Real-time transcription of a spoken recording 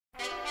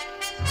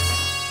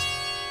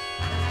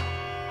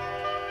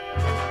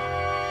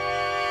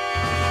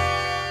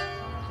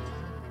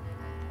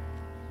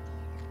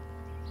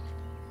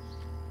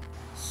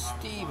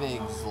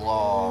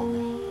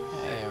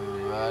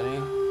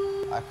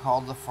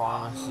called the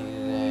pharmacy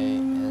today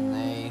and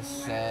they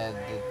said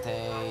that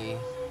they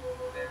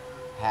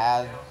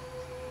had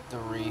the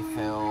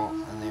refill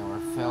and they were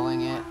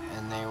filling it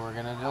and they were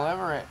going to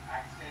deliver it.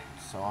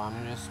 So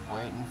I'm just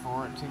waiting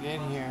for it to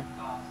get here.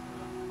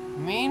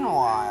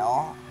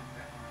 Meanwhile,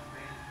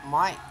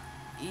 my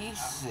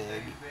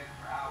e-cig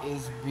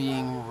is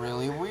being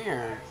really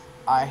weird.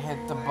 I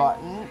hit the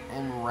button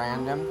and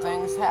random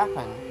things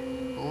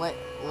happen.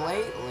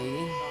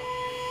 Lately,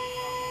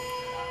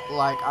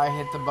 like I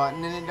hit the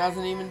button and it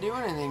doesn't even do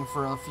anything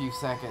for a few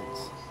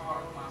seconds.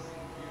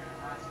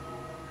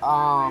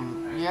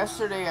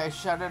 Yesterday I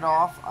shut it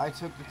off, I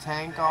took the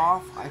tank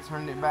off, I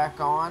turned it back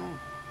on,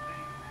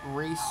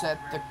 reset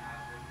the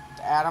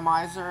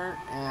atomizer,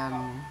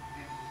 and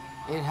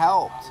it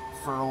helped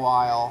for a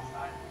while.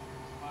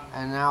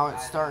 And now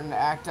it's starting to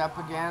act up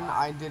again.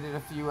 I did it a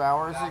few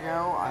hours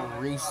ago. I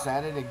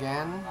reset it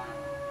again,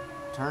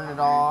 turned it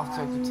off,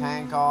 took the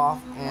tank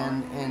off,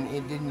 and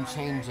it didn't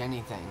change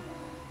anything.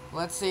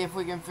 Let's see if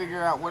we can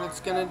figure out what it's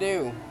gonna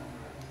do.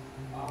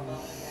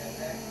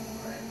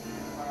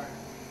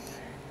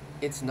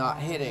 It's not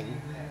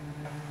hitting.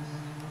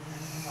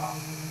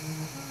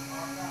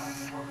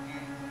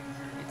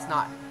 It's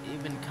not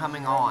even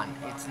coming on.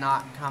 It's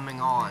not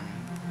coming on.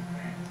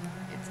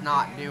 It's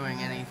not doing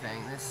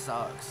anything. This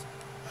sucks.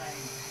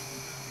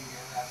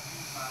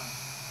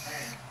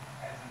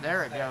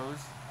 There it goes.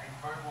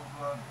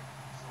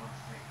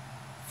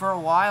 For a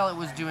while it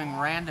was doing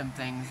random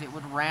things. It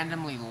would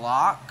randomly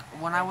lock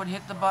when I would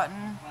hit the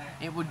button.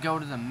 It would go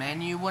to the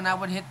menu when I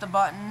would hit the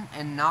button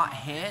and not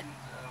hit.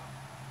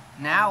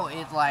 Now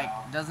it like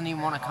doesn't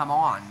even want to come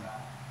on.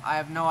 I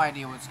have no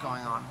idea what's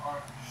going on.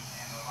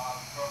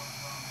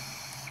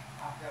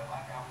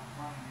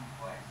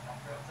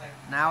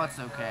 Now it's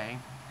okay.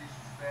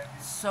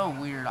 It's so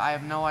weird. I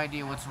have no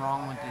idea what's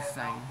wrong with this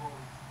thing.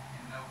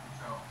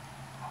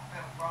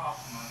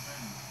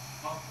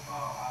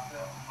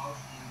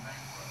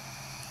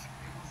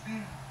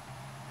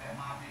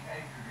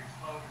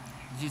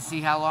 Did you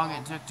see how long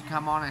it took to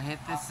come on and hit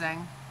this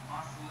thing?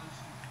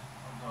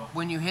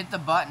 When you hit the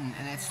button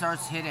and it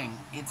starts hitting,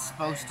 it's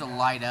supposed to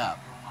light up.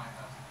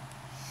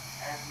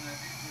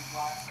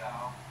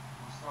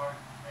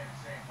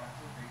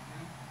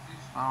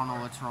 I don't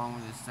know what's wrong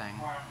with this thing.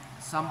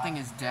 Something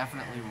is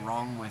definitely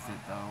wrong with it,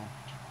 though.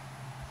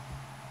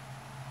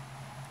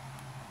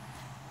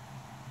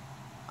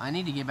 I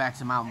need to get back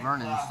to Mount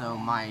Vernon so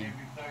my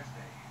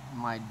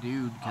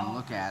dude can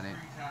look at it.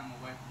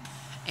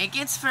 It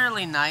gets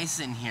fairly nice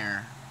in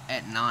here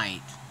at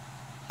night.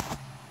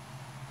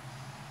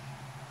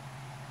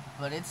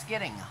 But it's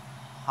getting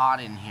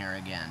hot in here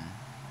again.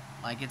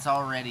 Like, it's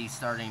already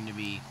starting to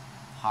be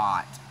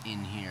hot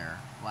in here.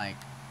 Like,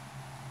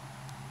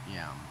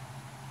 yeah.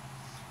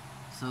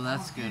 So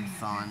that's good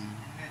fun.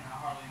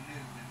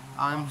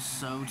 I'm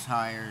so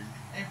tired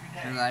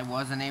because I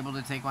wasn't able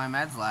to take my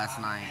meds last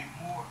night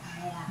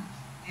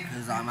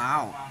because I'm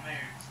out.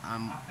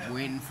 I'm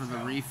waiting for the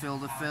refill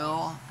to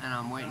fill and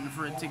I'm waiting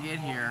for it to get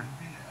here.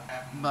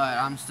 But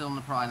I'm still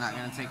probably not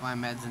going to take my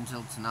meds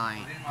until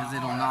tonight because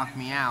it'll knock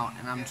me out,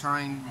 and I'm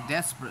trying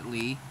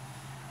desperately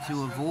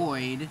to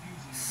avoid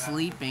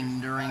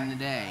sleeping during the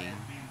day.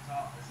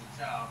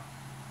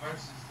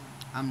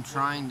 I'm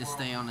trying to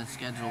stay on a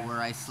schedule where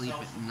I sleep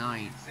at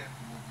night,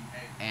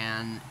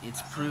 and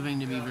it's proving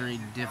to be very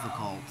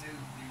difficult.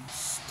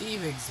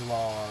 Stevig's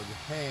log.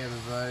 Hey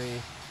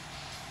everybody.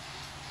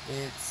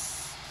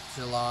 It's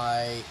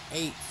July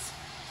 8th.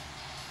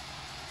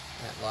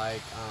 At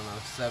like, I don't know,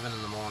 7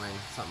 in the morning,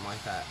 something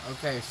like that.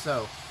 Okay,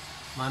 so,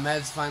 my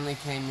meds finally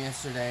came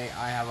yesterday.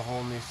 I have a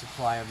whole new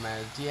supply of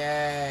meds.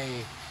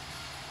 Yay!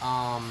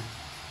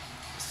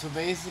 So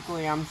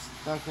basically I'm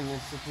stuck in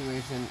this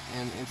situation,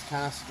 and it's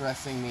kind of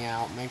stressing me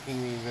out,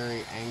 making me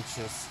very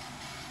anxious.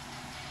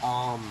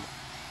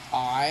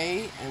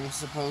 I am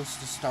supposed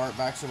to start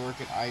back to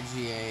work at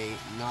IGA,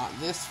 not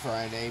this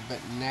Friday, but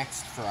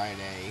next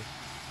Friday.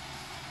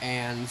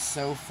 And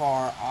so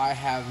far, I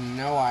have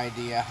no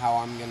idea how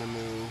I'm going to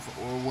move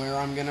or where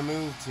I'm going to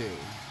move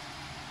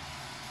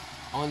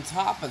to. On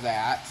top of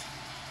that,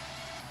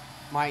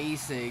 my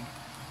e-cig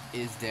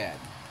is dead.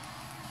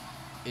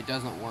 It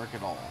doesn't work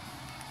at all.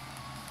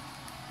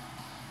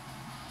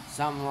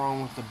 Something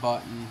wrong with the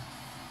button.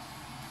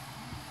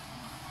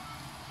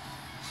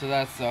 So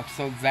that sucks.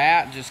 So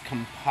that just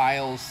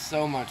compiles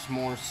so much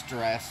more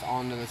stress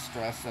onto the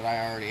stress that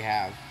I already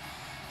have.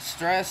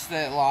 Stress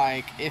that,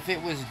 like, if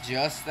it was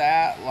just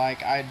that,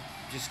 like, I'd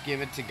just give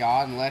it to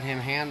God and let Him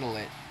handle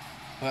it.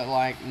 But,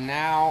 like,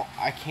 now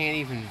I can't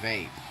even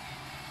vape.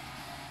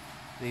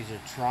 These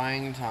are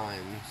trying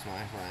times,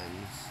 my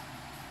friends.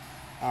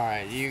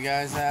 Alright, you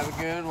guys have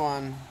a good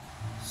one.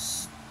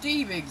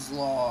 Stevig's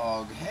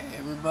log. Hey,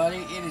 everybody.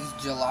 It is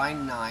July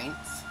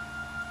 9th.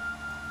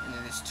 And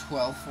it is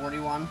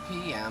 12:41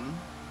 p.m.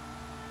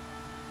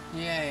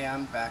 Yay,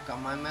 I'm back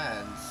on my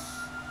meds.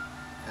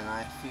 And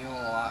I feel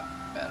a lot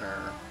better,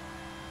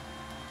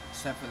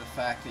 except for the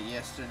fact that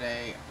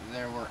yesterday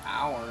there were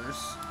hours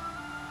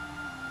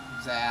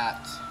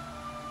that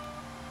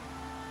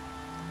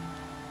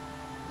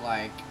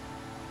like,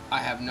 I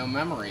have no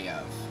memory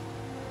of.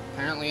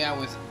 Apparently I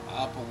was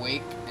up,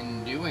 awake,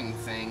 and doing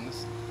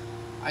things.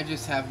 I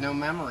just have no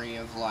memory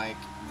of, like,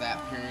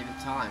 that period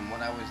of time,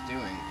 what I was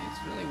doing. It's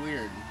really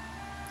weird.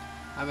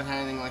 I haven't had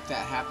anything like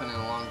that happen in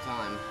a long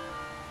time.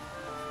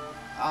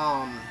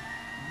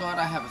 But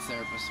I have a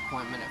therapist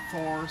appointment at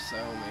 4, so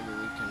maybe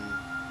we can,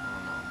 I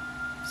don't know.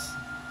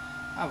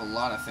 I have a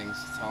lot of things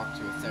to talk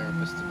to a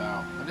therapist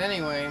about. But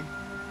anyway,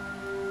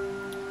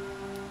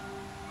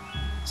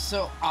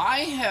 so I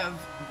have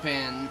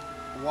been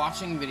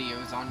watching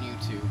videos on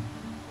YouTube.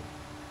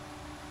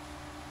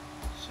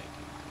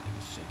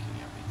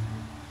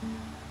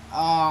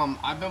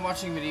 I've been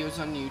watching videos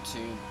on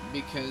YouTube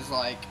because,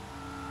 like,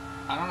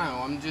 I don't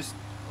know, I'm just,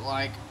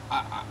 like,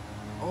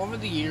 over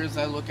the years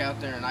I look out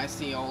there and I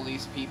see all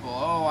these people,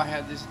 oh, I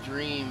had this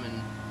dream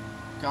and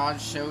God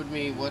showed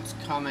me what's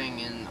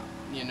coming, and,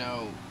 you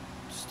know,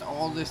 just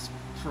all this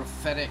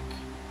prophetic,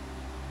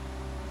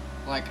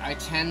 like, I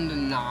tend to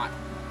not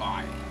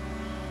buy it.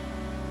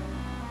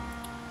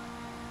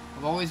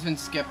 I've always been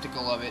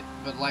skeptical of it,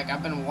 but, like,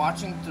 I've been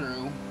watching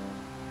through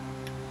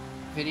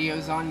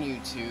videos on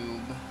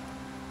YouTube,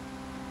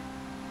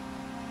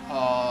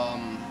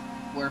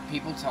 where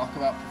people talk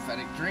about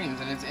prophetic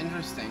dreams, and it's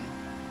interesting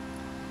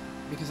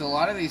because a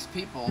lot of these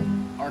people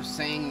are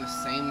saying the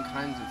same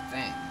kinds of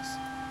things.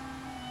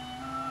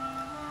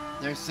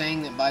 They're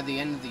saying that by the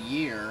end of the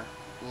year,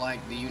 like,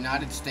 the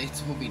United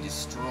States will be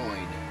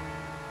destroyed,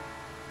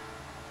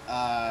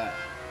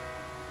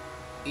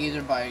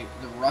 either by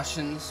the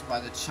Russians,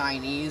 by the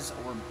Chinese,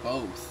 or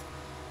both.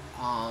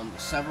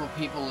 Several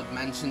people have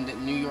mentioned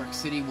that New York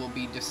City will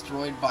be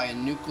destroyed by a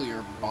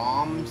nuclear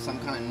bomb, some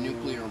kind of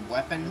nuclear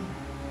weapon.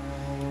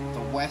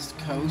 The West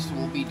Coast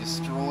will be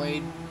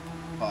destroyed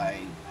by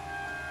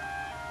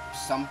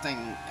something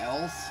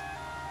else.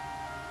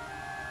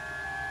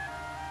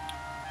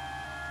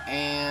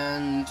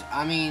 And,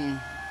 I mean,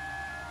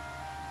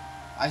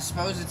 I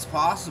suppose it's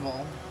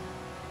possible.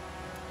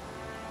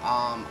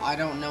 I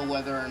don't know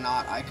whether or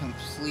not I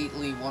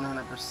completely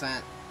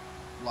 100%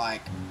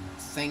 like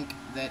think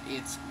that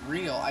it's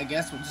real. I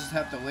guess we'll just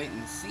have to wait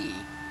and see.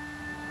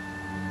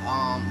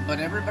 But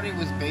everybody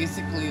was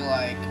basically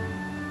like,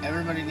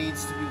 everybody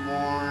needs to be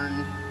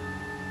warned.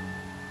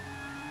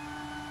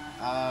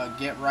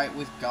 Get right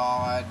with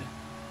God.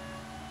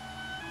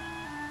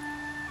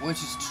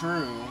 Which is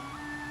true.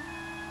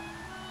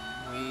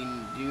 We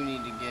do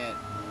need to get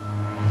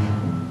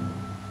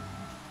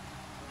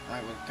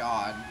right with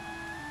God.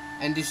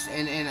 And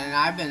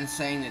I've been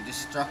saying that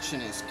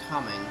destruction is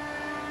coming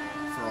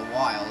for a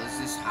while. Is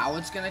this how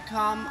it's gonna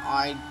come?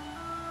 I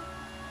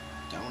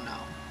don't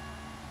know.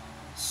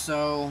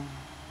 So,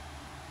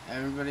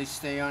 everybody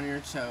stay on your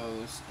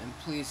toes, and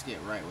please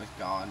get right with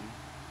God.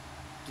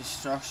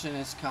 Destruction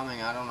is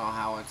coming. I don't know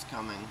how it's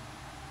coming,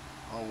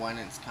 or when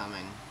it's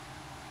coming.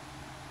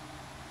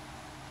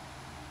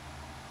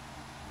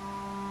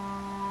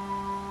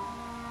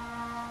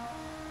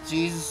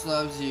 Jesus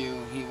loves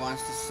you. He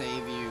wants to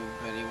save you,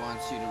 but he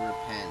wants you to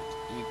repent.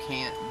 You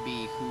can't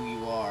be who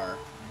you are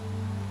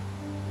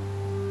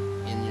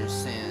in your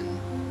sin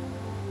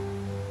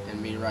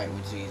and be right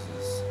with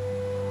Jesus.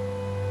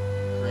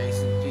 Grace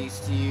and peace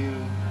to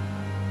you.